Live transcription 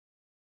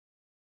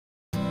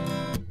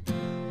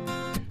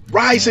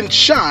Rise and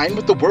shine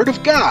with the Word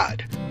of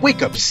God.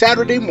 Wake up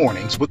Saturday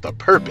mornings with a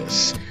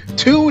purpose.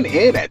 Tune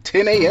in at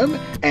 10 a.m.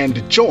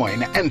 and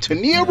join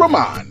Antonia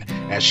Rahman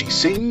as she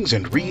sings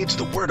and reads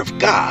the Word of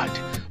God.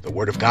 The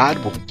Word of God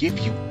will give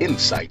you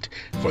insight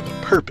for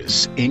the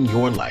purpose in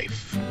your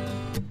life.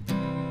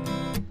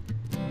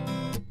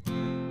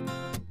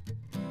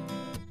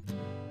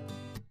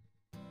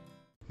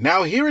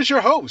 Now here is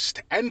your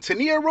host,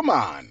 Antonia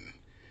Rahman.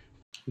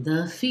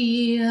 The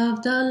fear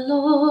of the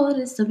Lord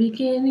is the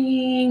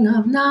beginning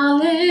of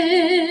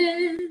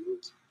knowledge,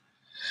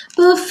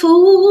 but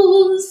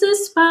fools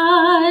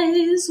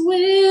despise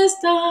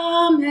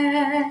wisdom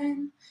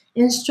and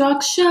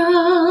instruction.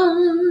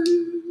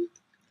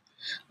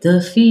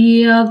 The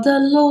fear of the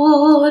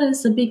Lord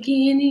is the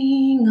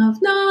beginning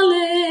of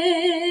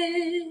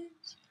knowledge,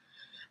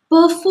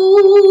 but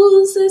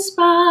fools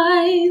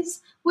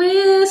despise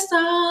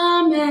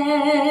wisdom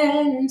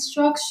and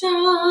instruction.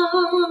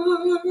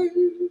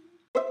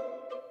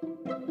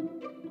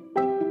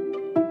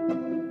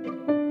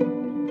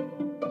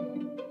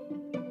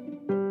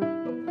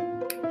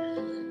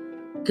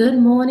 Good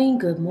morning,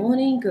 good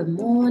morning, good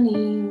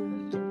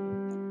morning.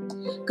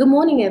 Good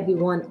morning,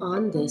 everyone,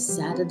 on this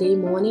Saturday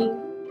morning.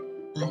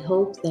 I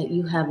hope that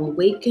you have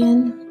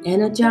awakened,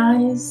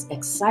 energized,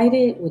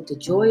 excited with the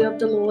joy of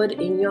the Lord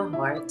in your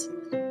heart.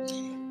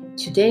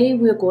 Today,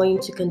 we're going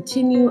to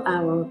continue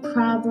our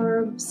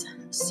Proverbs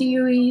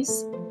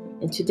series,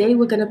 and today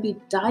we're going to be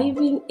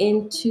diving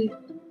into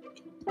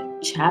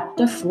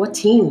chapter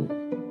 14.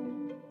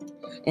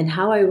 And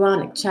how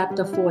ironic,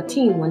 chapter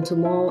 14, when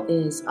tomorrow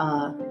is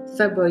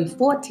February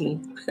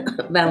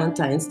 14th,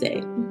 Valentine's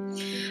Day.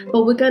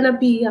 But we're going to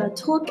be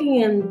talking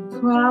in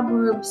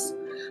Proverbs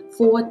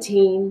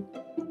 14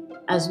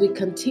 as we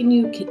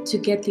continue to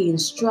get the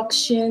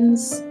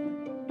instructions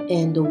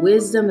and the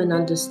wisdom and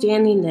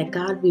understanding that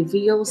God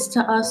reveals to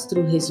us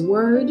through His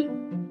Word.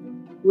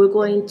 We're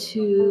going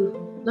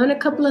to learn a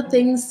couple of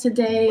things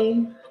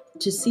today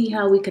to see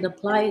how we can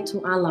apply it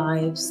to our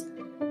lives.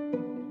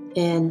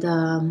 And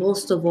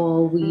most of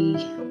all, we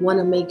want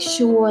to make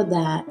sure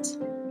that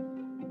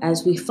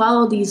as we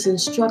follow these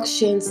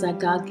instructions that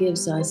God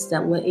gives us,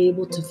 that we're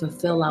able to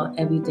fulfill our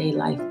everyday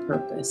life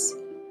purpose.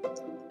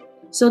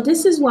 So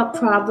this is what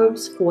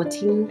Proverbs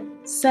 14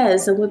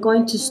 says, and we're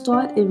going to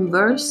start in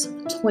verse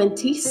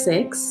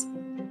 26.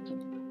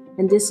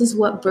 And this is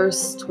what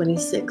verse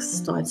 26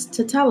 starts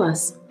to tell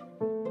us.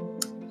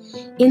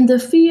 In the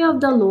fear of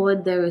the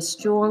Lord, there is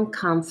strong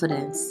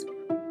confidence,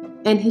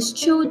 and His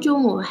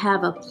children will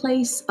have a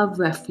place of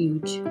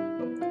refuge.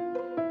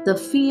 The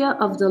fear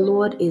of the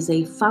Lord is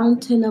a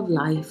fountain of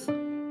life,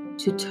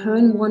 to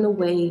turn one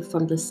away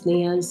from the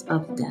snares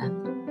of death.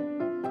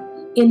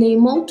 In a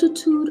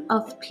multitude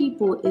of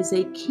people is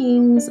a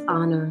king's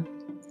honor,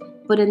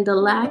 but in the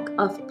lack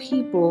of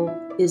people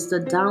is the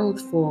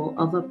downfall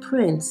of a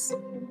prince.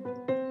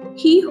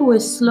 He who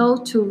is slow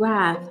to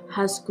wrath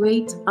has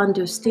great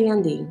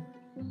understanding,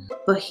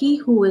 but he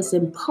who is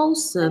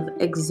impulsive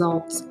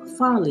exalts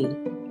folly.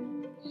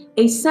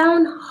 A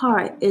sound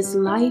heart is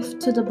life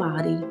to the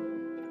body,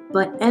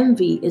 but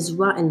envy is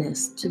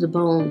rottenness to the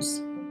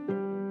bones.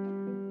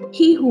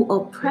 He who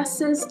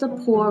oppresses the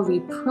poor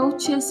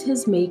reproaches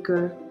his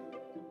maker,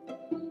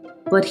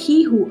 but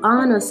he who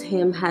honors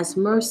him has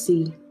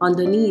mercy on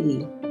the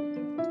needy.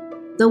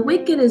 The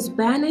wicked is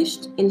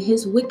banished in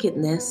his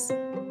wickedness,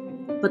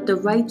 but the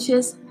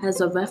righteous has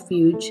a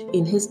refuge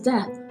in his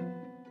death.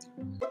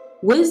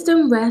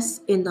 Wisdom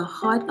rests in the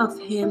heart of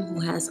him who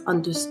has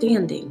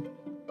understanding,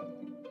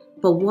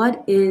 but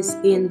what is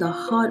in the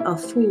heart of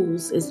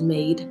fools is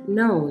made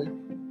known.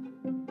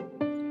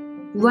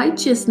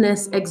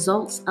 Righteousness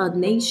exalts a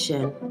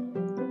nation,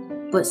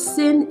 but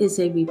sin is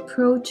a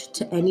reproach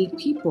to any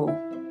people.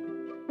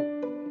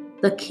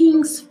 The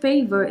king's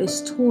favor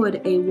is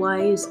toward a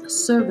wise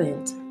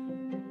servant,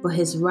 but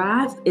his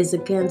wrath is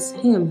against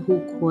him who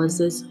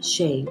causes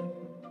shame.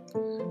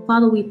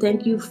 Father, we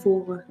thank you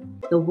for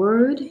the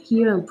word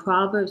here in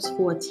Proverbs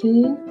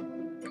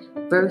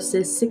 14,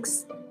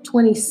 verses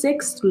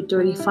 26 through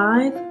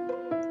 35.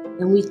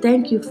 And we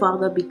thank you,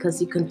 Father,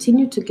 because you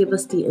continue to give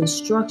us the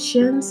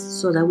instructions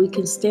so that we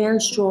can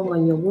stand strong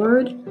on your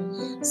word,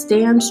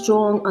 stand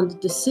strong on the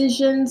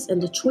decisions and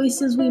the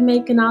choices we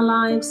make in our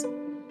lives,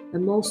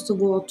 and most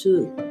of all,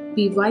 to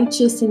be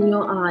righteous in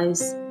your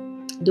eyes,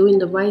 doing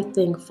the right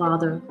thing,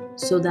 Father,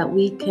 so that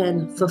we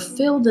can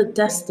fulfill the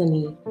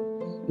destiny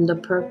and the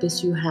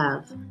purpose you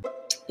have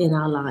in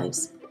our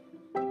lives.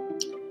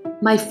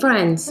 My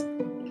friends,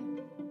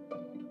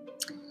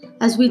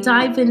 as we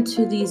dive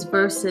into these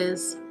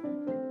verses,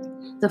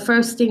 the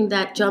first thing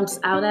that jumps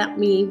out at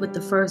me with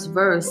the first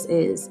verse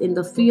is, in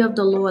the fear of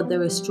the Lord,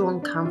 there is strong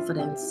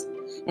confidence.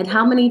 And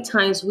how many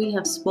times we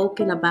have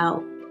spoken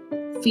about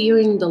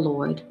fearing the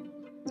Lord.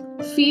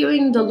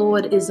 Fearing the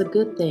Lord is a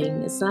good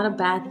thing. It's not a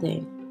bad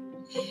thing.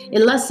 It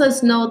lets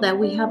us know that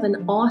we have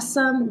an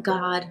awesome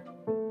God,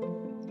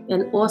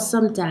 an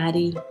awesome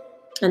daddy,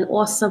 an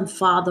awesome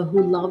father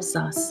who loves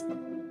us.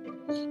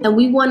 And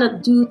we want to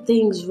do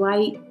things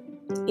right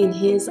in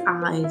his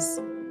eyes.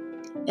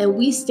 And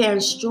we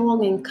stand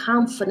strong in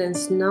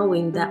confidence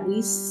knowing that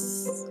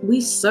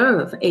we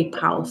serve a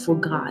powerful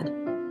God.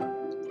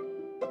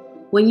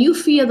 When you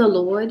fear the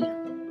Lord,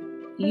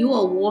 you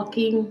are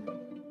walking.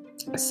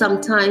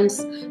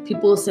 Sometimes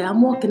people say,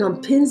 I'm walking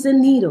on pins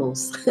and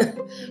needles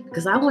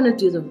because I want to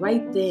do the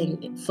right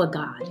thing for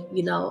God.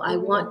 I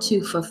want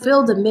to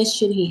fulfill the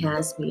mission He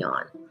has me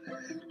on.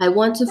 I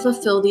want to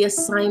fulfill the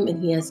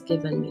assignment He has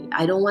given me.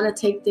 I don't want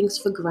to take things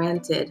for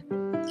granted.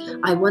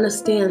 I want to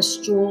stand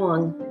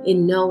strong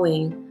in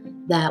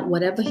knowing that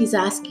whatever He's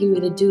asking me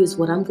to do is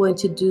what I'm going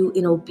to do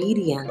in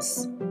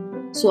obedience.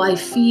 So I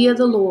fear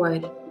the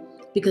Lord,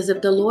 because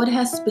if the Lord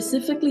has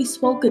specifically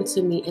spoken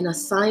to me and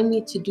assigned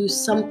me to do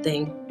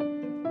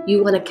something,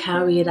 you want to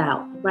carry it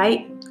out,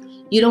 right?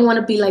 You don't want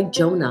to be like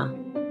Jonah,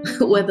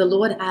 where the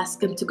Lord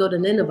asked him to go to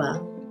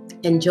Nineveh,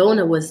 and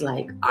Jonah was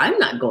like, I'm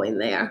not going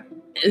there.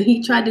 And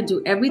he tried to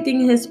do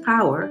everything in his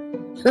power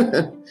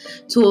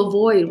to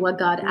avoid what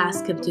God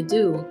asked him to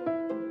do.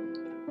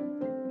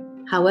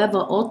 However,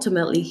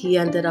 ultimately, he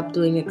ended up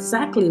doing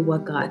exactly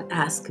what God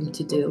asked him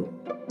to do,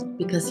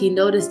 because he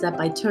noticed that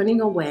by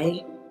turning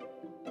away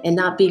and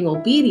not being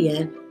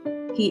obedient,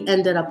 he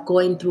ended up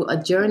going through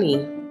a journey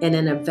and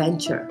an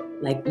adventure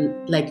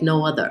like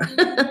no other.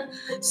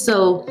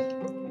 So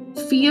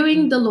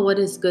fearing the Lord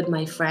is good,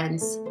 my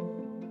friends.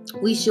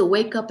 We should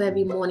wake up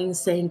every morning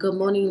saying, good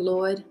morning,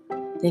 Lord.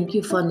 Thank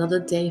you for another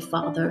day,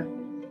 Father.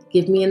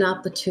 Give me an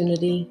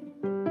opportunity.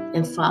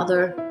 And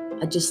Father,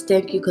 I just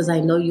thank you because I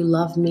know you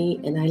love me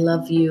and I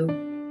love you.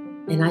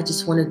 And I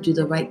just want to do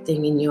the right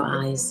thing in your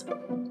eyes.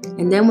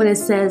 And then when it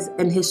says,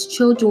 and his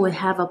children will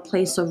have a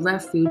place of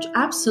refuge,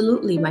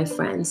 absolutely, my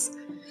friends.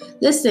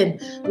 Listen,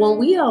 when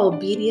we are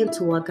obedient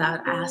to what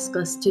God asks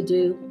us to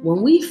do,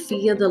 when we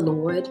fear the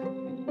Lord,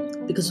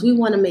 because we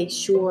want to make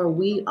sure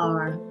we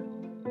are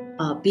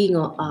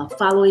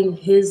following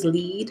His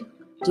lead,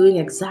 doing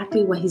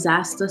exactly what He's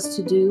asked us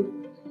to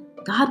do,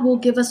 God will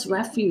give us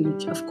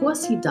refuge. Of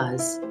course He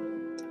does.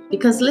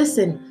 Because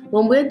listen,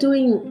 when we're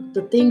doing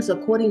the things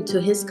according to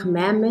His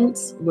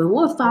commandments, when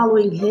we're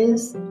following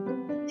His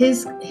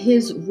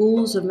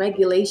rules and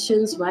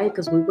regulations, right?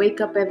 Because we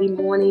wake up every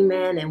morning,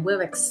 man, and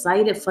we're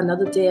excited for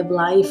another day of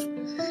life.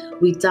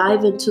 We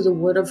dive into the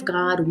Word of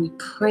God. We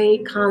pray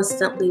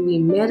constantly. We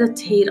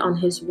meditate on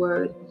His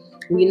Word.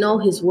 We know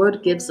His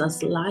Word gives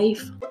us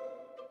life,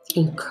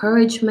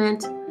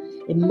 encouragement.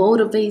 It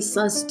motivates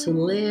us to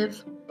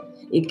live.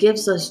 It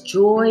gives us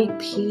joy,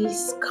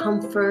 peace,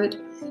 comfort.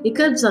 It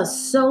gives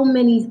us so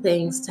many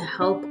things to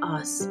help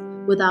us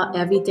with our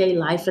everyday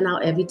life and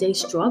our everyday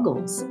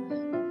struggles.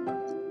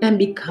 And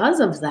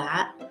because of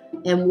that,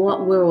 and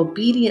what we're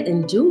obedient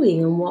in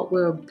doing, and what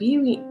we're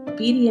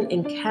obedient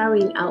in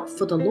carrying out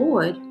for the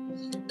Lord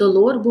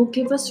will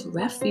give us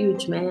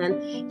refuge,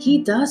 man.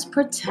 He does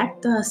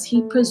protect us.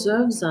 He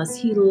preserves us.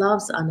 He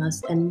loves on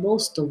us. And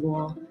most of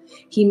all,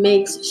 He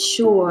makes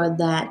sure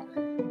that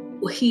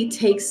He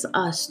takes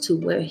us to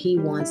where He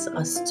wants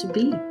us to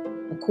be,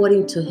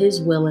 according to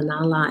His will in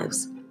our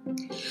lives.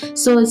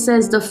 So it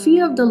says, the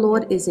fear of the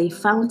Lord is a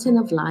fountain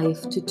of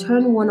life to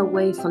turn one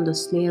away from the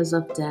snares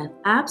of death.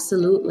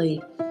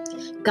 Absolutely.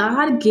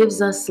 God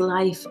gives us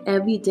life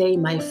every day,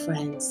 my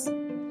friends.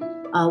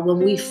 When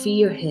we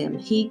fear Him,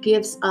 He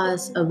gives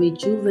us a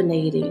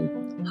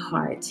rejuvenating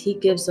heart. He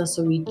gives us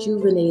a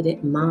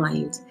rejuvenated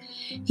mind.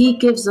 He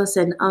gives us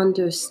an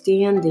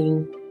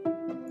understanding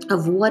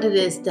of what it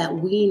is that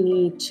we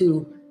need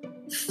to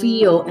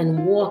feel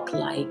and walk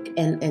like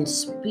and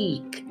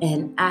speak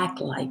and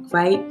act like,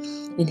 right?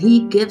 And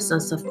He gives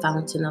us a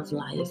fountain of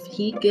life.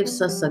 He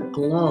gives us a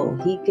glow.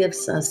 He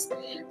gives us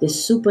the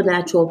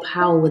supernatural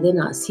power within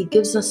us. He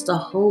gives us the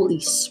Holy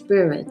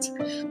Spirit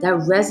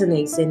that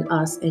resonates in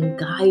us and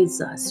guides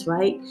us,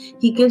 right?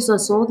 He gives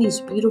us all these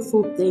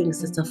beautiful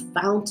things. It's a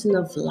fountain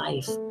of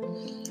life.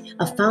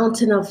 A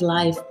fountain of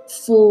life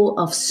full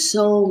of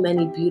so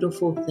many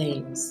beautiful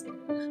things.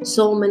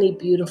 So many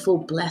beautiful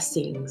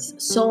blessings,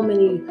 so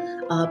many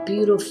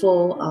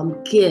beautiful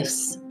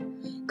gifts.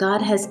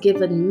 God has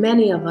given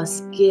many of us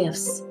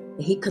gifts,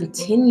 and He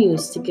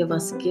continues to give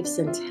us gifts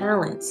and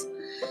talents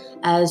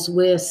as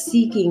we're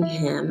seeking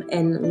Him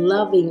and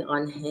loving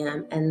on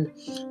Him and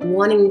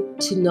wanting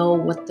to know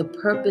what the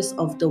purpose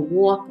of the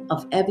walk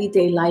of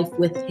everyday life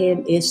with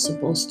Him is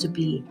supposed to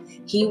be.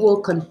 He will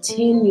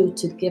continue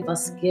to give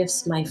us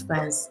gifts, my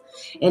friends,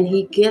 and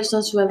He gives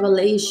us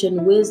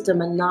revelation,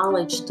 wisdom, and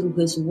knowledge through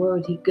His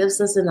Word. He gives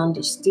us an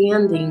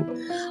understanding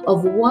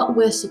of what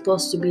we're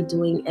supposed to be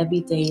doing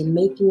every day and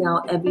making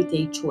our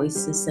everyday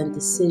choices and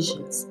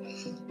decisions.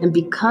 And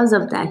because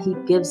of that, He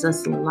gives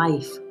us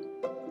life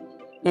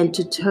and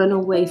to turn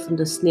away from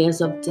the snares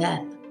of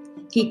death.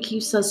 He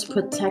keeps us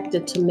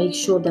protected to make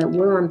sure that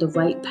we're on the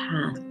right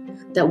path,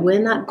 that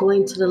we're not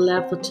going to the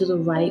left or to the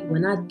right. We're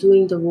not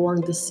doing the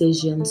wrong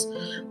decisions.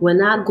 We're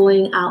not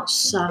going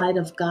outside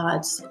of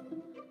God's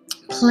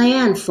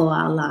plan for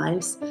our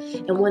lives,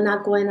 and we're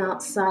not going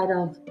outside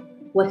of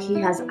what He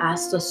has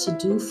asked us to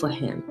do for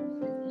Him.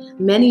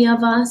 Many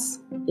of us,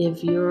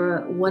 If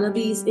you're one of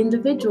these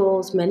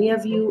individuals, many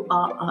of you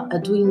are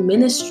doing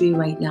ministry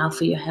right now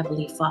for your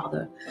Heavenly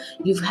Father.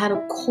 You've had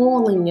a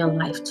call in your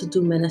life to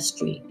do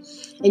ministry,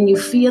 and you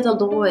fear the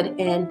Lord,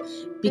 and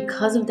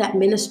because of that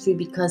ministry,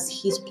 because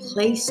He's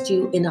placed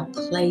you in a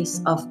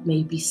place of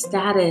maybe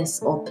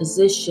status or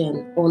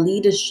position or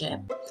leadership,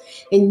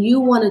 and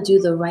you want to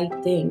do the right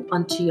thing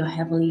unto your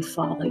Heavenly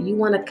Father. You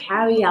want to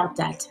carry out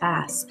that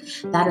task,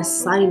 that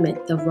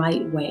assignment the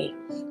right way.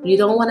 You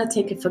don't want to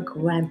take it for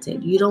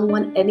granted. You don't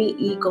want any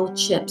ego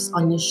chips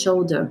on your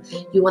shoulder.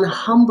 You want to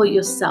humble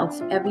yourself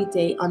every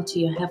day unto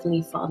your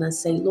Heavenly Father and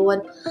say,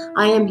 Lord,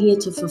 I am here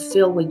to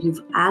fulfill what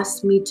you've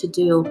asked me to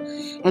do.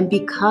 And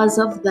because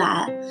of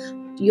that,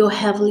 your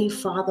Heavenly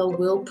Father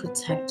will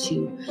protect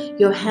you.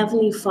 Your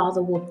Heavenly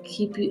Father will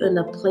keep you in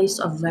a place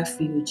of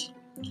refuge.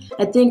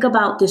 I think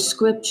about the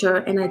scripture,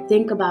 and I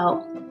think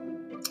about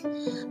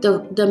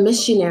the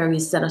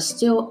missionaries that are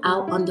still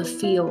out on the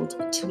field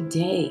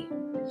today,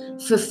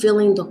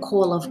 fulfilling the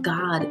call of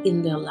God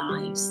in their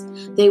lives.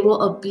 They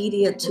were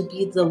obedient to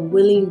be the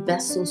willing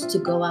vessels to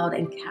go out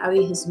and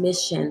carry His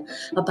mission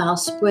about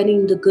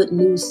spreading the good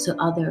news to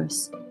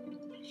others.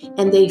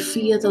 And they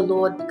fear the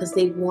Lord because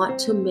they want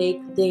to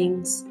make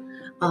things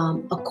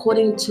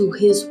according to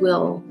His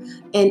will.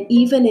 And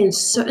even in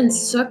certain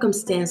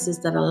circumstances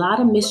that a lot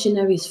of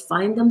missionaries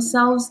find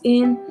themselves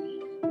in,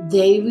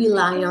 they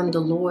rely on the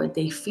Lord.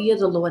 They fear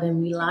the Lord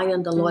and rely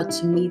on the Lord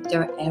to meet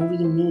their every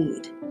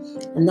need.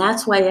 And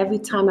that's why every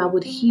time I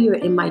would hear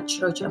in my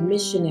church a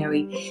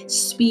missionary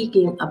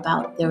speaking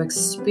about their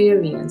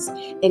experience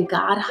and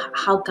God,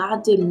 how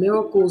God did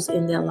miracles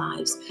in their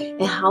lives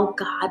and how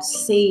God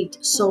saved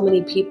so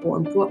many people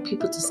and brought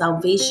people to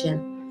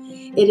salvation,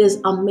 it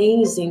is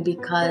amazing,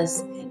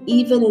 because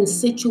even in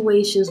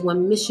situations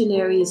when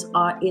missionaries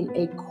are in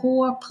a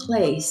core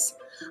place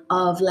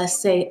of, let's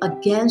say,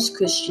 against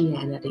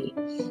Christianity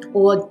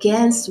or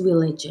against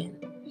religion,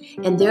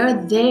 and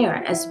they're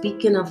there as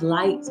beacon of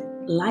lights,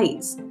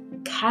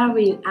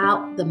 carrying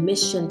out the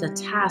mission, the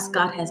task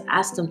God has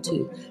asked them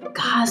to,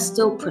 God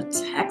still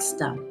protects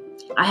them.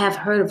 I have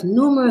heard of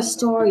numerous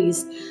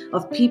stories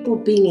of people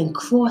being in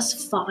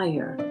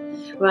crossfire,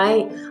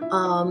 right?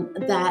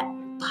 That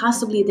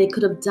possibly they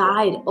could have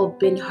died or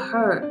been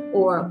hurt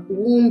or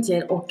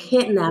wounded or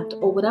kidnapped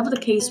or whatever the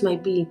case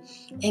might be.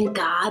 And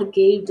God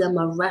gave them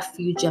a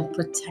refuge and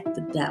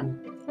protected them.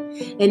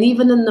 And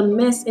even in the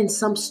midst, in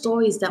some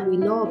stories that we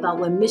know about,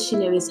 when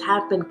missionaries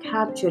have been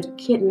captured,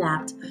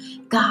 kidnapped,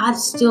 God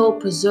still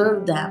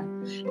preserved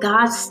them.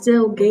 God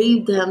still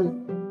gave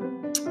them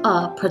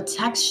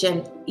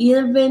protection,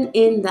 even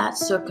in that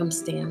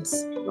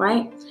circumstance,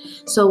 right?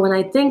 So when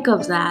I think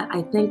of that,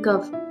 I think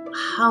of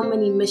how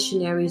many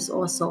missionaries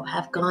also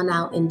have gone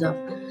out in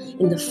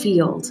the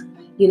field,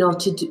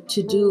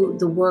 to do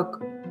the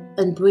work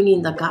and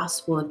bringing the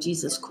gospel of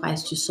Jesus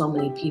Christ to so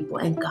many people,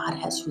 and God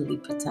has really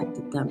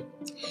protected them.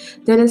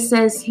 Then it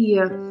says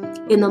here,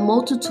 in a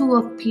multitude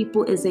of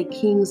people is a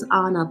king's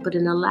honor, but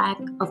in a lack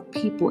of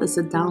people is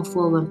a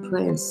downfall of a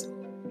prince.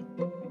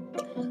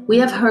 We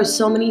have heard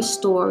so many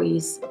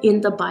stories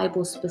in the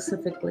Bible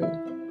specifically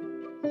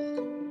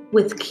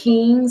with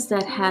kings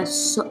that had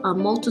a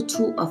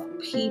multitude of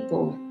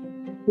people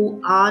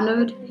who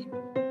honored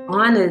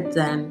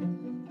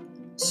them,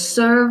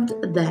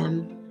 served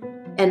them,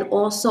 and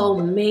also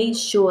made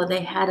sure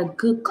they had a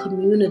good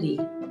community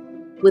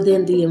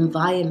within the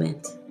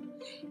environment.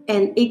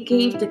 And it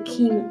gave the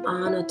king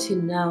honor to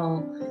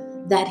know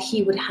that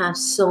he would have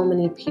so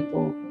many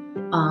people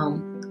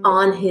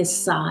on his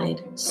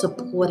side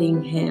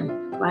supporting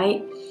him,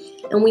 right?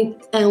 And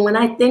when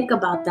I think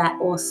about that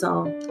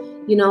also,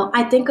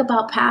 I think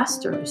about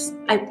pastors.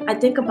 I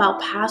think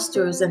about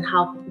pastors and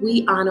how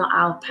we honor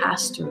our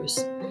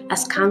pastors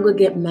as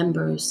congregate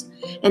members,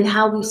 and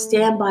how we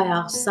stand by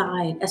our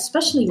side,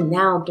 especially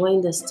now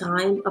during this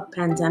time of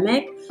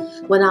pandemic,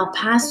 when our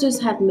pastors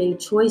have made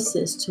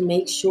choices to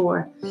make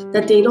sure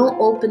that they don't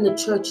open the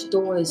church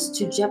doors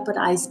to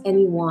jeopardize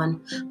anyone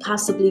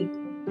possibly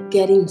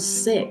getting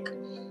sick,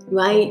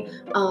 right?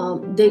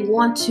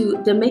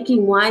 They're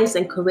making wise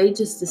and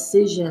courageous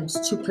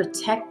decisions to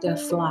protect their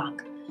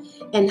flock.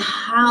 And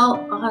how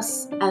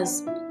us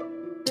as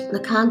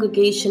the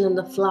congregation and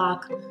the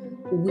flock,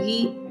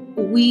 we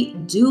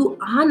do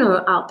honor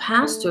our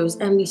pastors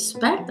and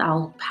respect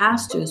our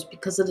pastors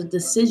because of the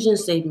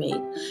decisions they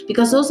made.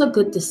 Because those are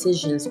good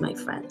decisions, my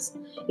friends.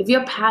 If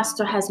your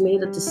pastor has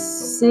made a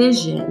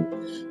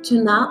decision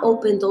to not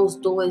open those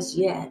doors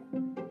yet,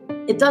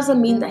 it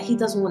doesn't mean that he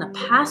doesn't want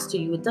to pastor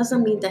you. It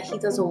doesn't mean that he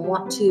doesn't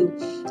want to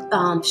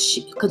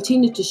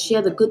continue to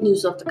share the good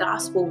news of the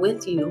gospel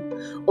with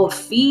you or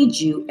feed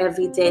you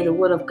every day the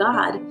word of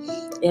God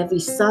every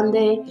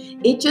Sunday.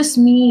 It just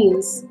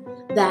means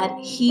that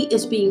he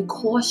is being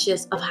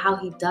cautious of how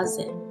he does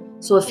it.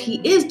 So if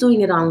he is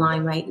doing it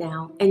online right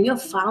now and you're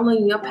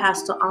following your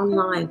pastor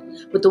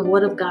online with the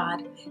word of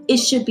God, it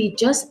should be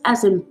just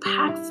as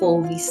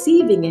impactful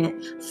receiving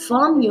it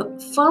from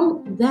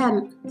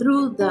them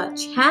through the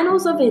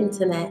channels of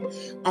internet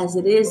as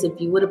it is if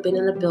you would have been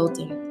in a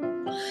building.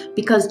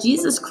 Because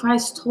Jesus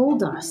Christ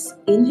told us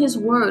in his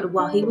word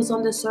while he was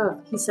on this earth,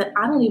 he said,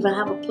 I don't even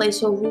have a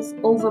place or roof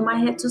over my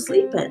head to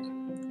sleep in.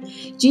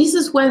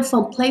 Jesus went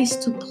from place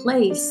to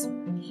place,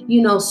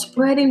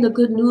 spreading the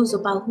good news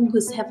about who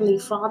his heavenly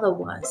Father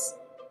was.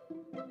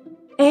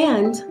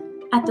 And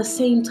at the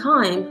same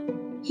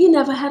time, he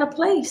never had a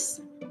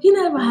place. He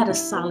never had a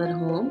solid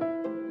home.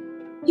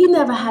 He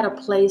never had a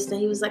place that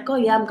he was like, oh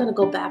yeah, I'm going to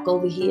go back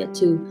over here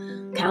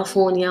to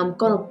California. I'm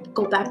going to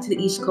go back to the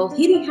East Coast.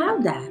 He didn't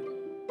have that.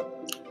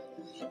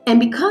 And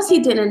because he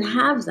didn't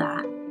have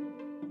that,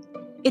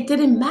 it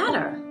didn't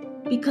matter,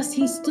 because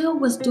he still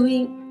was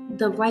doing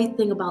the right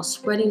thing about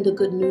spreading the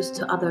good news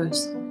to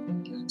others.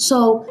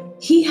 So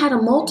he had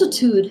a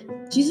multitude.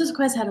 Jesus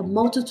Christ had a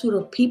multitude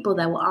of people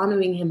that were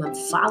honoring him and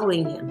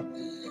following him.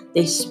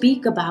 They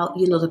speak about,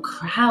 the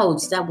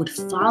crowds that would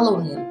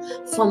follow him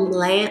from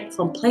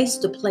place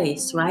to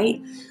place,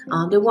 right?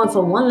 They went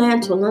from one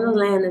land to another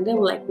land, and they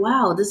were like,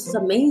 wow, this is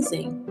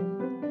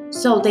amazing.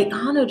 So they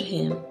honored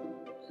him.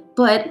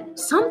 But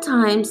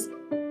sometimes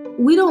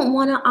we don't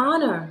want to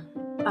honor,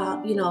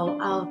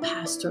 our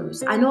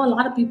pastors. I know a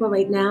lot of people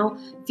right now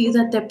feel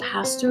that they're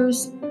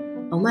pastors.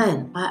 Oh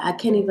man, I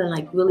can't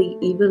even really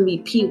even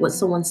repeat what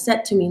someone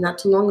said to me not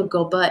too long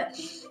ago, but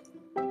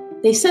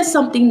they said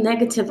something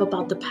negative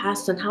about the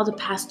pastor and how the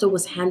pastor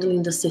was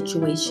handling the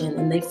situation,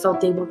 and they felt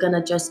they were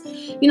gonna just,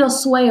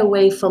 sway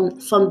away from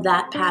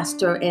that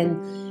pastor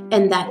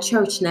and that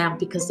church now,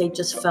 because they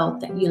just felt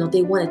that,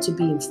 they wanted to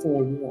be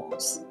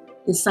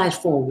inside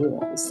four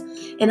walls.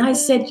 And I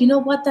said, you know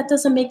what? That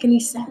doesn't make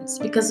any sense,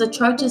 because the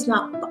church is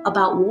not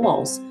about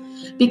walls.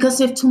 Because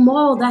if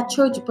tomorrow that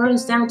church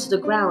burns down to the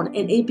ground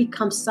and it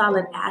becomes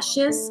solid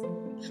ashes,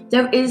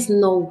 there is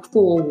no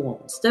four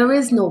walls. There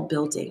is no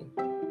building.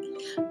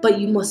 But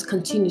you must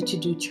continue to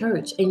do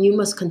church, and you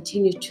must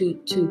continue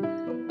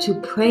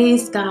to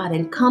praise God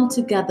and come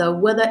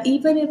together,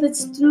 even if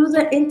it's through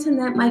the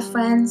internet, my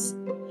friends.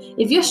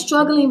 If you're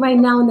struggling right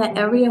now in that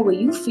area where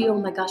you feel,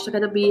 oh my gosh, I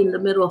gotta be in the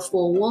middle of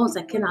four walls,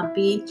 I cannot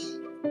be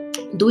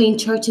doing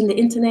church in the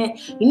internet,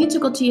 you need to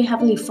go to your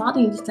Heavenly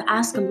Father. You need to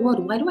ask him, Lord,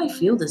 why do I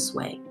feel this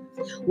way?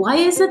 Why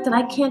is it that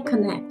I can't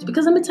connect?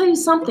 Because let me tell you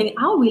something,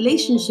 our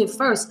relationship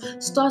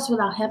first starts with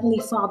our Heavenly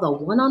Father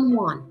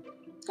one-on-one.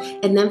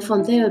 And then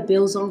from there, it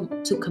builds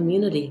on to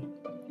community.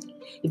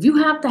 If you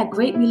have that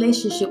great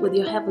relationship with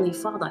your Heavenly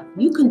Father,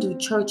 you can do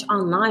church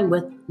online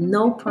with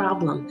no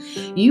problem.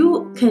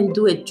 You can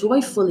do it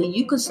joyfully.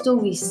 You can still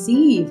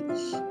receive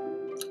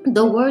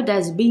the word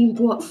that's being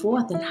brought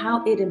forth and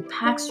how it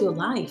impacts your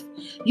life.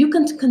 You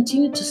can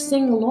continue to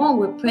sing along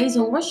with praise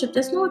and worship.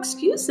 There's no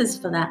excuses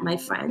for that, my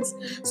friends.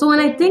 So when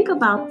I think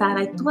about that,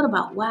 I thought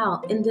about,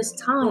 wow, in this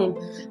time,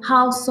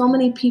 how so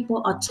many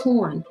people are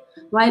torn,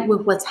 right,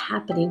 with what's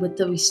happening, with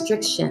the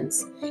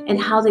restrictions and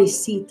how they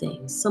see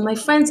things. So my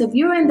friends, if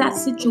you're in that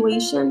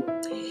situation,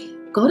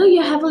 go to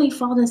your Heavenly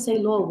Father and say,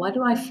 Lord, why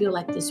do I feel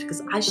like this?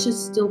 Because I should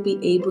still be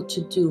able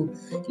to do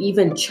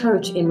even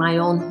church in my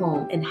own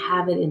home and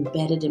have it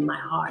embedded in my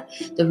heart,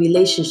 the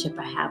relationship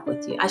I have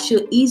with you. I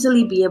should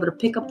easily be able to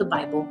pick up the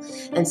Bible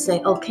and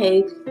say,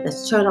 okay,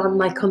 let's turn on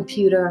my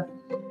computer.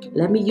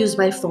 Let me use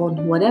my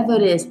phone, whatever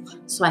it is,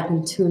 so I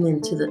can tune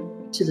into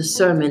the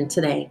sermon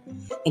today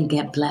and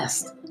get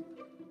blessed.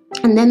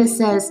 And then it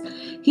says,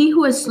 he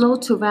who is slow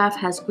to wrath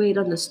has great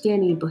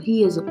understanding, but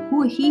he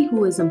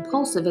who is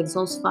impulsive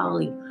exalts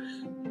folly.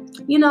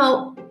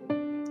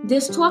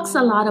 This talks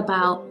a lot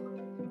about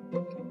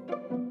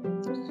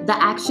the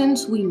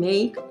actions we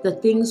make, the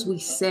things we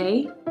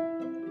say,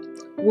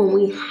 when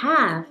we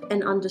have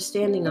an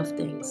understanding of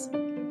things.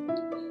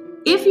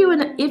 If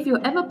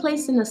you're ever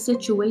placed in a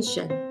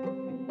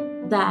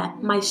situation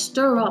that might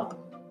stir up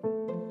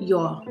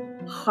your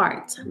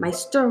heart, might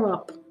stir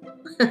up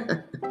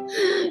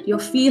your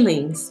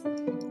feelings,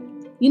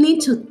 you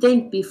need to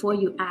think before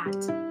you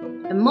act.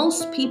 And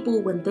most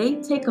people, when they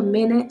take a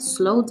minute,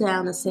 slow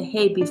down and say,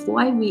 hey,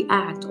 before I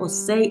react or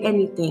say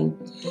anything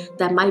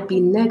that might be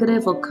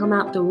negative or come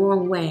out the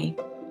wrong way,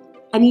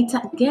 I need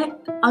to get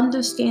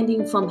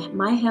understanding from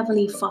my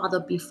Heavenly Father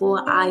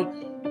before I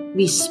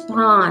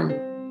respond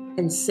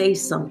and say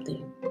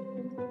something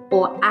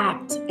or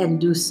act and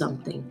do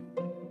something.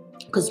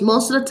 Because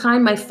most of the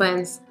time, my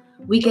friends,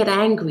 we get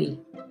angry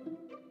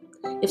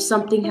if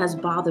something has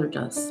bothered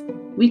us.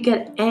 We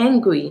get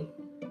angry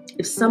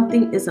if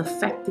something is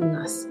affecting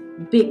us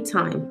big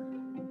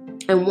time.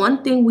 And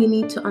one thing we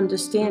need to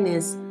understand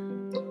is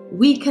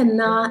we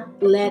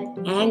cannot let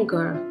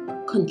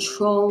anger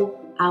control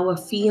our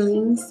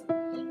feelings,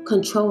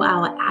 control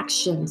our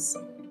actions.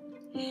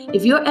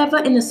 If you're ever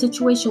in a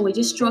situation where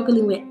you're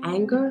struggling with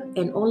anger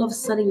and all of a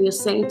sudden you're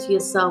saying to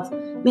yourself,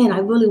 man, I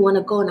really want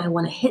to go and I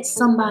want to hit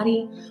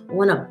somebody, I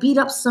want to beat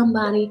up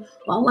somebody,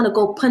 or I want to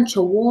go punch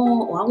a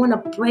wall, or I want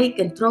to break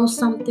and throw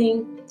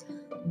something,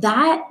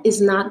 that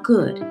is not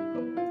good.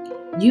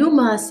 You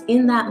must,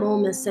 in that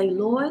moment, say,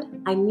 Lord,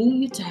 I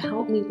need you to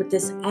help me with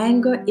this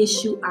anger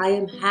issue I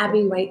am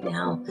having right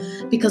now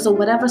because of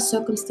whatever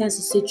circumstance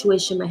or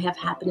situation may have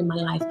happened in my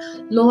life.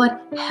 Lord,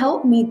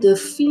 help me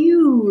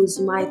diffuse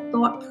my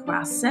thought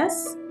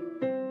process.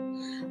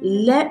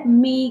 Let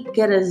me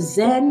get a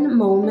Zen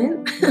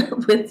moment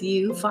with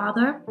you,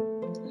 Father,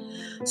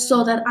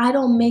 so that I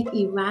don't make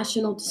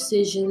irrational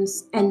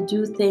decisions and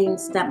do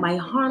things that might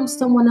harm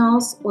someone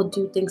else or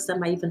do things that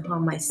might even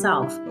harm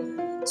myself.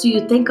 So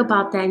you think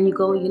about that and you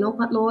go, you know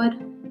what, Lord?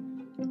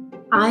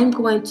 I'm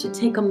going to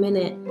take a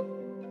minute,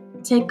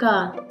 take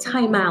a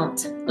time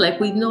out. Like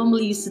we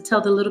normally used to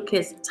tell the little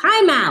kids,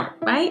 time out,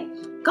 right?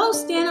 Go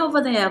stand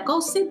over there, go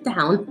sit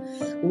down.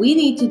 We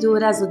need to do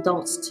it as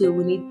adults too.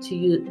 We need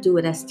to do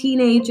it as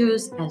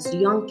teenagers, as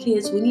young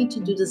kids. We need to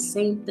do the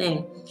same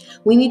thing.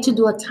 We need to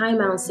do a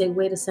timeout and say,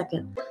 wait a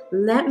second,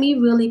 let me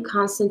really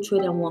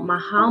concentrate on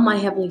how my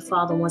Heavenly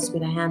Father wants me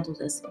to handle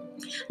this.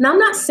 Now, I'm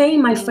not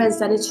saying, my friends,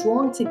 that it's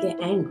wrong to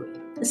get angry.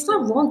 It's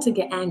not wrong to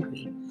get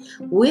angry.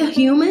 We're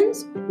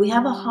humans. We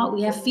have a heart.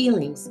 We have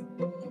feelings.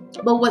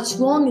 But what's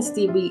wrong is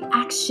the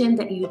reaction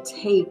that you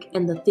take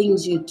and the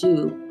things you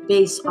do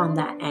based on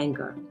that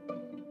anger.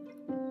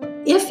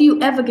 If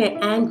you ever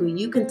get angry,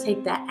 you can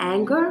take that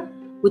anger,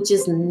 which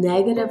is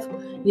negative,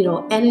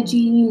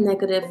 energy,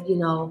 negative,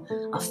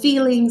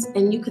 feelings,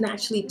 and you can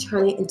actually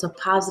turn it into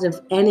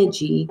positive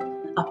energy,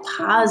 a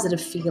positive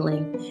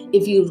feeling.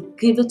 If you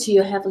give it to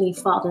your Heavenly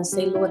Father and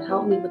say, Lord,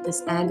 help me with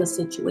this anger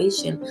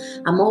situation.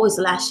 I'm always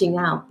lashing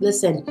out.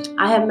 Listen,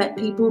 I have met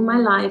people in my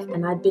life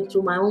and I've been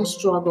through my own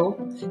struggle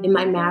in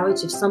my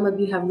marriage. If some of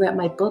you have read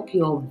my book,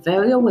 you're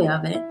very aware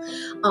of it,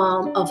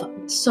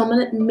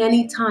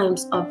 many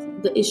times of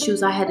the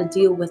issues I had to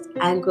deal with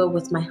anger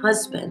with my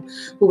husband,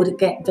 who would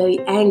get very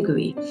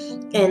angry.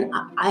 And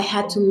I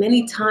had to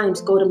many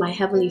times go to my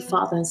Heavenly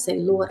Father and say,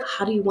 Lord,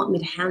 how do you want me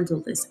to handle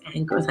this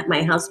anger that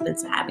my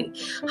husband's having?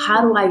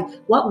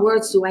 What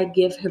words do I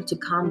give him to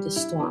calm the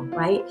storm,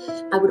 right?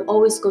 I would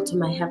always go to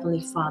my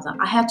Heavenly Father.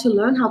 I had to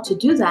learn how to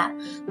do that.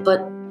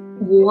 But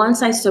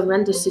once I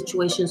surrendered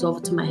situations over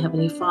to my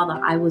Heavenly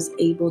Father, I was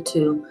able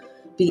to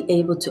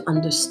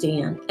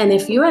understand. And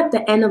if you're at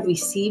the end of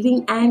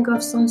receiving anger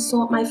of some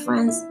sort, my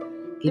friends,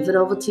 give it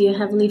over to your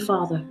Heavenly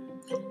Father.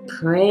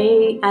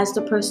 Pray as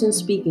the person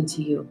speaking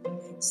to you.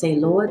 Say,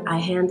 Lord, I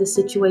hand the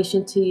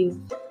situation to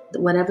you.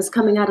 Whatever's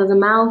coming out of the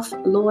mouth,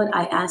 Lord,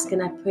 I ask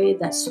and I pray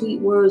that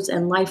sweet words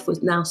and life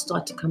would now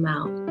start to come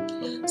out.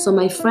 So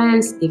my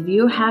friends, if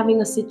you're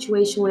having a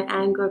situation with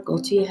anger, go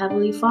to your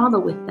Heavenly Father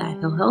with that.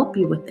 He'll help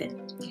you with it.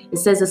 It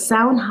says a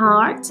sound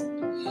heart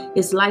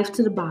is life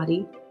to the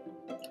body,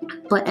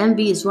 but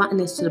envy is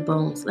rottenness to the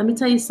bones. Let me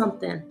tell you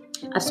something.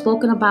 I've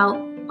spoken about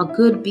a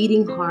good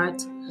beating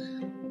heart.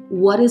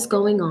 What is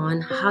going on?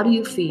 How do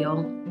you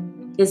feel?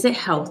 Is it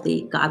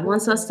healthy? God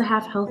wants us to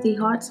have healthy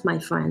hearts, my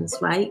friends,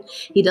 right?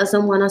 He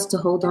doesn't want us to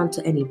hold on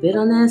to any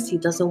bitterness. He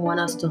doesn't want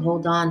us to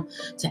hold on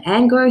to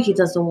anger. He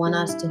doesn't want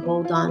us to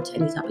hold on to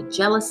any type of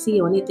jealousy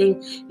or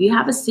anything. You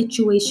have a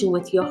situation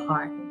with your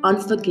heart,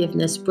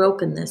 unforgiveness,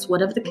 brokenness,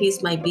 whatever the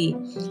case might be,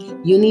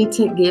 you need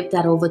to give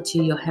that over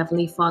to your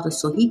Heavenly Father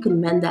so He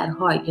can mend that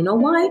heart. You know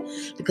why?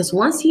 Because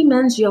once He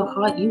mends your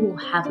heart, you will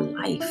have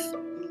life.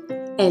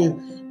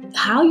 And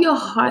how your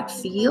heart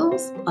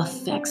feels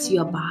affects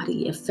your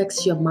body,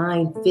 affects your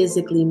mind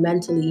physically,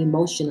 mentally,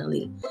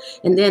 emotionally.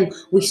 And then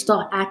we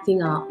start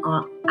acting out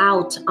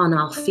on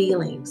our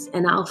feelings.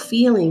 And our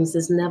feelings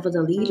is never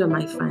the leader,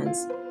 my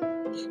friends.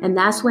 And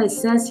that's why it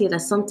says here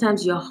that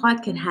sometimes your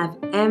heart can have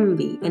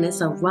envy, and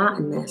it's a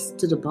rottenness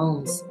to the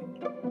bones.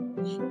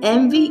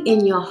 Envy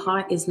in your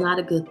heart is not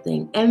a good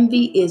thing.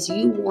 Envy is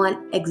you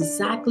want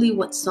exactly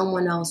what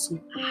someone else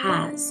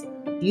has.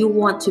 You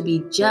want to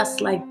be just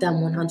like them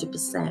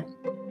 100%.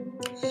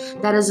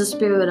 That is a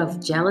spirit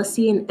of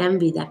jealousy and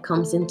envy that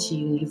comes into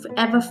you. If you've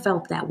ever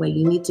felt that way,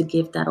 you need to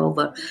give that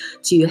over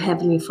to your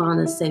Heavenly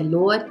Father and say,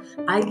 Lord,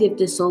 I give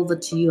this over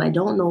to you. I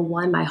don't know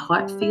why my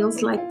heart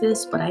feels like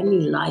this, but I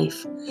need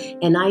life.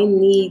 And I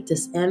need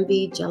this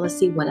envy,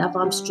 jealousy, whatever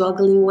I'm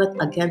struggling with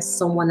against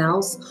someone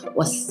else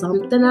or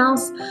something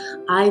else.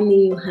 I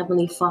need you,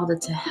 Heavenly Father,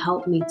 to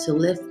help me, to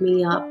lift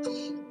me up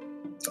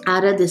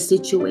out of this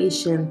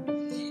situation.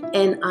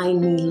 And I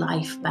need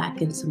life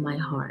back into my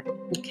heart,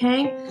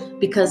 okay?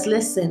 Because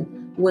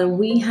listen, when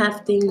we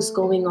have things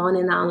going on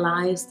in our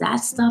lives, that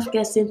stuff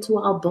gets into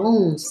our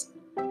bones.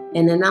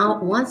 And then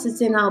once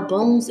it's in our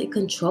bones, it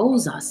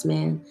controls us,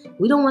 man.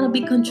 We don't want to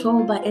be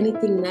controlled by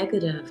anything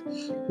negative.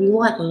 We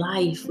want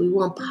life. We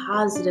want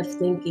positive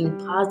thinking,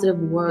 positive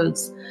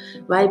words,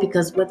 right?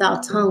 Because with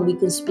our tongue, we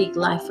can speak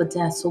life or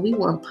death. So we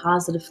want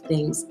positive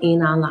things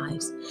in our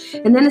lives.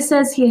 And then it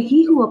says here,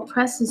 he who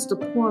oppresses the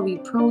poor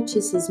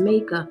reproaches his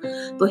maker,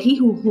 but he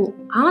who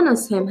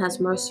honors him has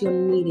mercy on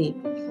the needy.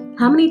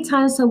 How many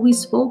times have we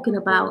spoken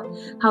about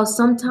how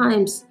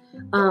sometimes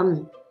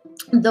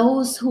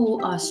those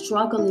who are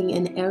struggling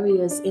in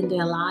areas in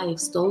their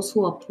lives, those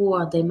who are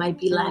poor, they might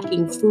be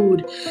lacking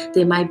food,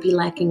 they might be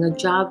lacking a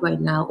job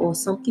right now, or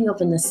something of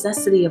a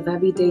necessity of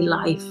everyday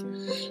life,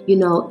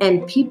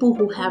 and people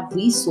who have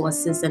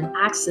resources and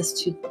access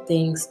to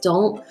things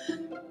don't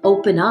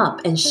open up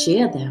and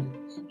share them.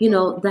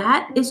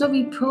 That is a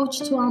reproach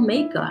to our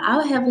Maker.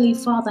 Our Heavenly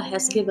Father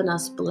has given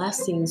us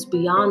blessings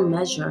beyond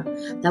measure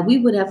that we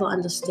would ever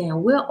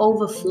understand. We're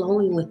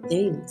overflowing with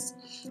things.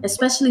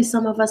 Especially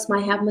some of us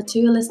might have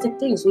materialistic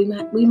things. We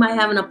might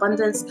have an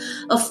abundance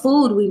of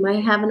food. We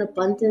might have an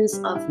abundance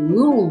of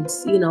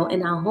rooms, in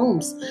our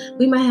homes.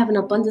 We might have an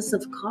abundance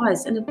of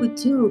cars. And if we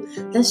do,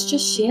 let's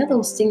just share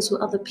those things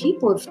with other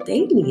people if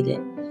they need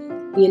it.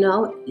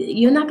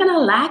 You're not going to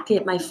lack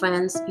it, my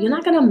friends. You're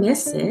not going to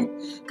miss it.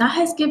 God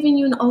has given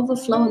you an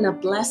overflow and a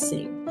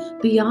blessing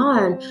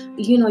beyond,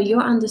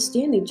 your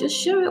understanding. Just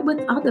share it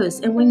with others.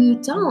 And when you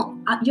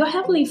don't, our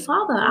Heavenly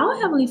Father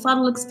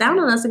looks down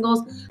on us and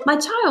goes, my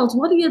child,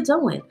 what are you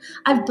doing?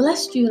 I've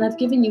blessed you and I've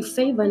given you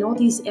favor in all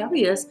these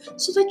areas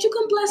so that you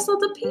can bless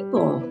other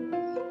people.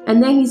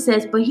 And then he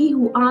says, but he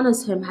who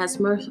honors him has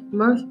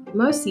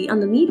mercy on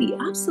the needy.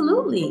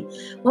 Absolutely.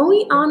 When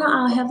we honor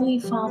our Heavenly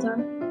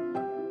Father,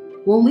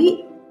 when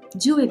we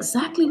do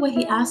exactly what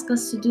he asked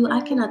us to do,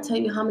 I cannot tell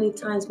you how many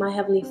times my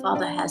Heavenly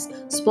Father has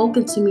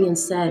spoken to me and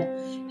said,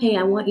 hey,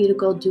 I want you to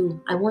go do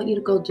this. I want you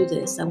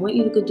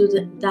to go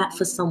do that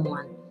for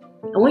someone.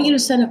 I want you to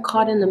send a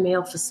card in the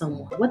mail for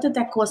someone. What did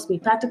that cost me?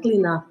 Practically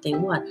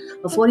nothing. What?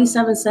 A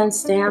 47-cent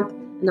stamp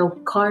and a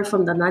card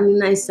from the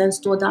 99-cent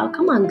store dollar?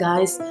 Come on,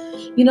 guys.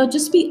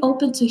 Just be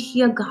open to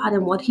hear God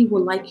and what he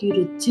would like you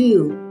to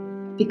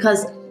do.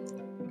 Because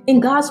in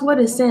God's word,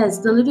 it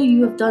says, the little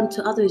you have done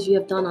to others, you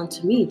have done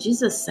unto me.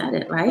 Jesus said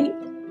it, right?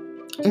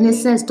 And it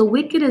says, the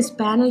wicked is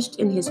banished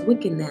in his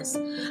wickedness,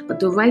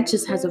 but the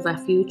righteous has a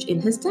refuge in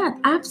his death.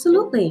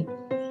 Absolutely.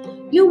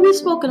 We've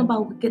spoken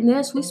about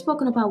wickedness. We've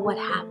spoken about what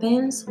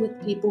happens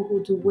with people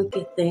who do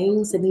wicked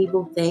things and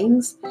evil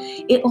things.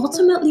 It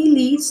ultimately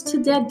leads to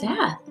their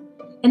death.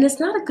 And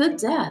it's not a good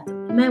death.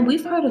 Man,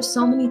 we've heard of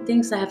so many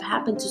things that have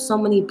happened to so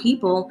many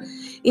people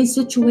in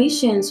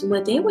situations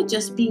where they were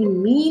just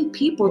being mean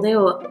people. They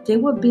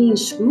were being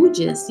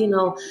Scrooges,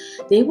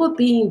 they were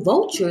being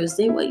vultures.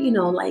 They were,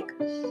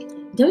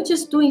 they're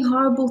just doing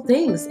horrible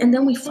things. And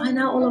then we find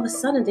out all of a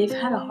sudden they've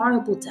had a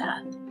horrible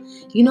death.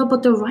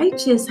 But the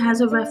righteous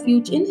has a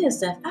refuge in his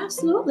death.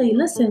 Absolutely.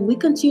 Listen, we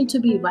continue to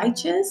be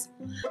righteous.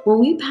 When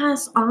we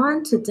pass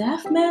on to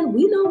death, man,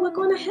 we know we're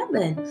going to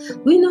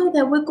heaven. We know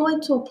that we're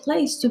going to a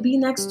place to be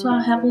next to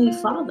our Heavenly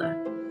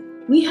Father.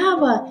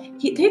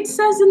 It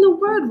says in the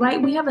word,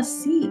 right? We have a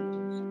seat,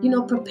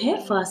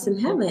 prepared for us in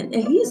heaven.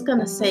 And he's going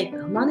to say,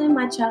 come on in,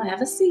 my child,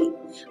 have a seat,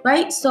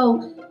 right?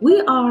 So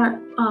we are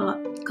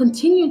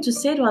continuing to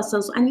say to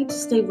ourselves, I need to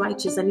stay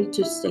righteous. I need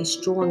to stay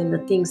strong in the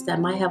things that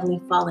my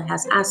Heavenly Father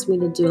has asked me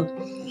to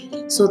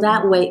do. So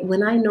that way,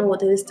 when I know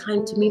that it's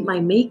time to meet my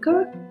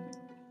Maker,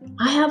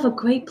 I have a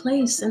great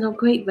place and a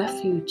great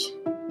refuge.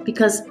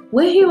 Because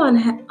we're here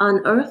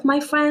on earth, my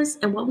friends,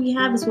 and what we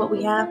have is what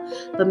we have.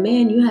 But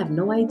man, you have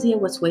no idea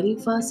what's waiting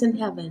for us in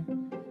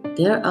heaven.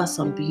 There are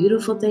some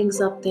beautiful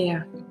things up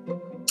there.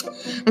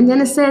 And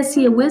then it says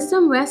here,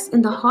 wisdom rests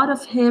in the heart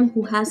of him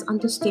who has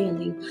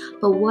understanding,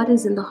 but what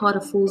is in the heart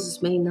of fools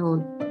is made known.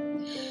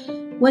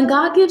 When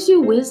God gives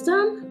you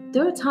wisdom,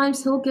 there are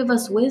times he'll give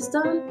us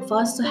wisdom for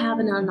us to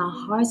have in our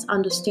hearts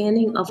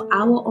understanding of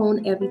our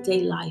own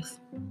everyday life.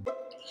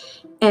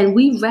 And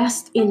we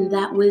rest in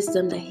that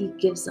wisdom that he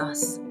gives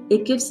us.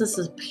 It gives us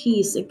a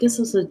peace. It gives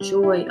us a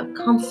joy, a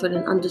comfort,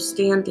 and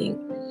understanding.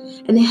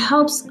 And it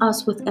helps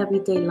us with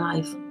everyday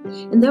life.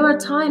 And there are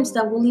times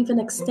that we'll even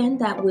extend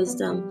that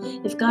wisdom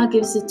if God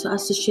gives it to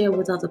us to share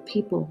with other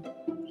people.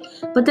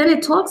 But then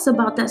it talks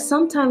about that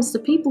sometimes the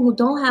people who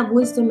don't have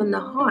wisdom in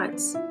their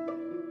hearts,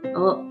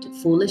 or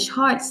foolish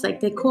hearts like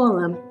they call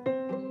them,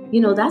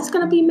 that's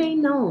going to be made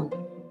known.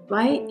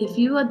 Right? If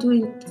you are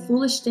doing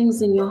foolish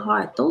things in your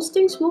heart, those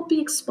things will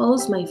be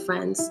exposed, my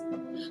friends.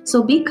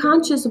 So be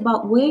conscious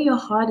about where your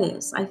heart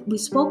is. We've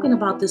spoken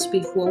about this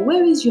before.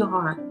 Where is your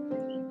heart?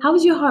 How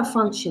is your heart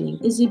functioning?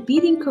 Is it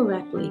beating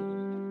correctly?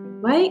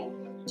 Right?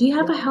 Do you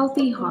have a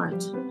healthy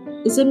heart?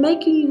 Is it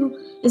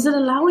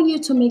allowing you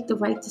to make the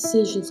right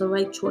decisions, the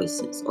right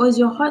choices? Or is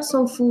your heart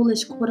so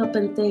foolish, caught up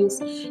in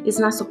things it's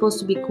not supposed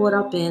to be caught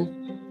up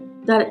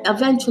in, that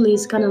eventually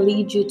it's going to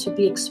lead you to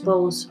be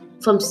exposed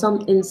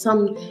in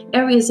some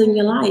areas in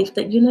your life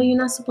that you're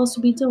not supposed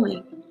to be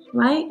doing,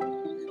 right?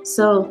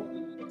 So,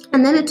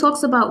 and then it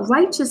talks about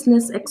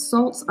righteousness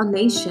exalts a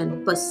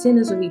nation, but sin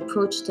is a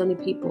reproach to any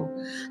people.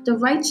 The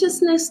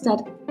righteousness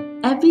that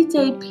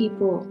everyday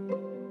people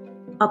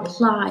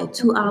apply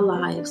to our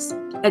lives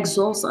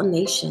exalts a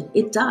nation.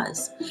 It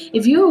does.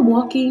 If you're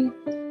walking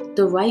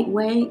the right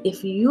way,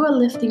 if you are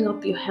lifting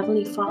up your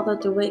Heavenly Father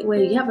the right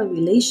way, you have a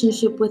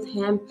relationship with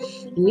Him,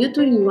 and you're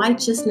doing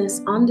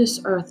righteousness on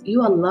this earth,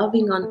 you are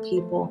loving on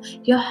people,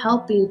 you're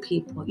helping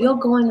people, you're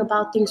going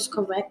about things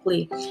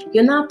correctly,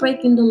 you're not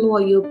breaking the law,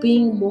 you're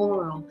being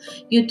moral,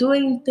 you're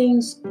doing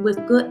things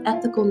with good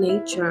ethical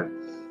nature,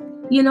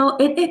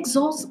 it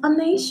exalts a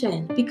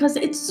nation because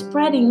it's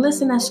spreading.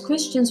 Listen, as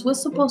Christians, we're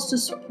supposed to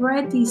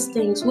spread these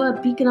things. We're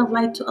a beacon of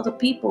light to other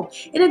people.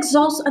 It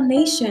exalts a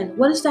nation.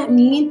 What does that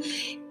mean?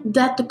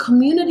 That the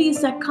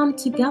communities that come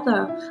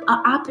together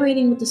are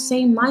operating with the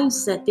same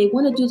mindset. They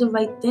want to do the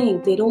right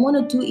thing. They don't want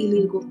to do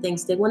illegal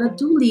things. They want to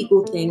do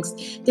legal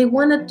things. They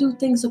want to do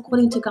things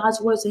according to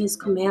God's words and His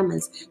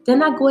commandments. They're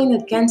not going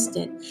against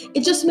it.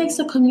 It just makes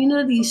a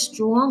community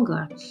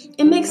stronger.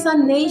 It makes a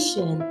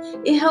nation.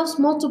 It helps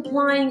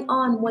multiplying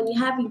on when you're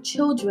having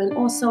children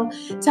also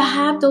to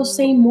have those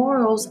same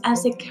morals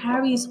as it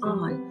carries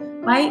on.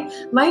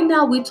 Right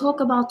now, we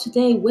talk about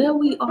today, where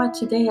we are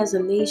today as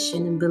a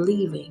nation and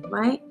believing,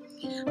 right?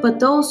 But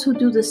those who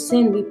do the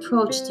sin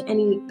reproach to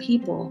any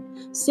people,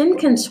 sin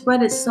can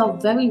spread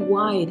itself very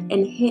wide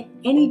and hit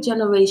any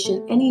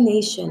generation, any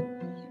nation,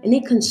 and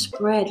it can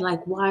spread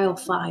like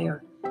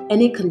wildfire, and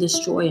it can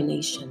destroy a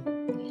nation.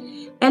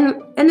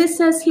 And it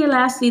says here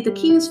lastly, the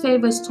king's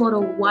favor is toward a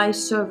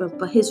wise servant,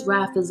 but his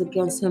wrath is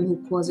against him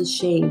who causes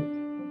shame.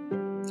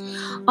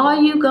 Are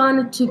you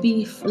going to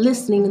be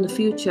listening in the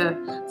future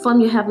from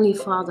your Heavenly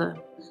Father?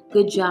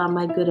 Good job,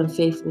 my good and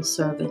faithful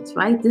servant,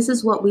 right? This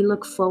is what we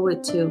look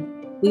forward to.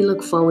 We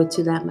look forward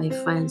to that, my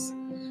friends,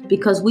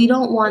 because we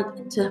don't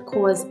want to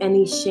cause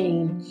any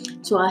shame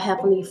to our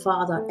Heavenly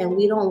Father, and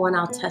we don't want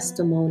our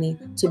testimony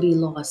to be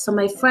lost. So,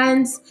 my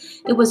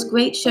friends, it was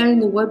great sharing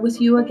the word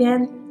with you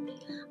again.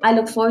 I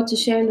look forward to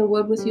sharing the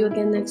word with you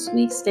again next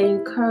week. Stay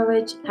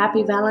encouraged.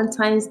 Happy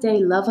Valentine's Day.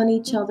 Love on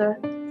each other.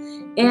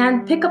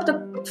 And pick up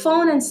the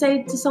phone and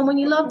say to someone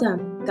you love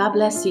them, God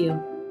bless you.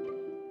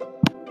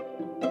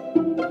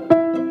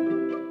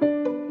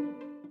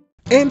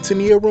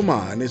 Antonia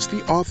Roman is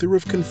the author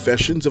of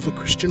Confessions of a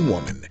Christian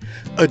Woman,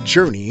 A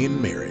Journey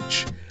in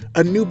Marriage,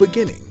 A New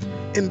Beginning.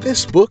 In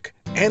this book,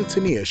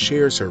 Antonia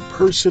shares her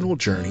personal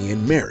journey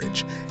in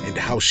marriage and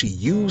how she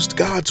used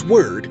God's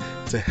Word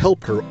to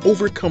help her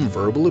overcome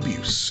verbal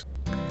abuse.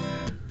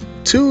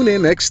 Tune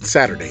in next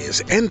Saturday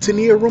as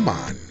Antonia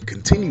Roman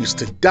continues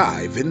to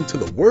dive into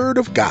the Word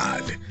of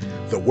God.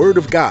 The Word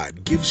of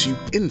God gives you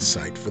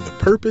insight for the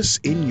purpose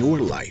in your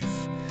life.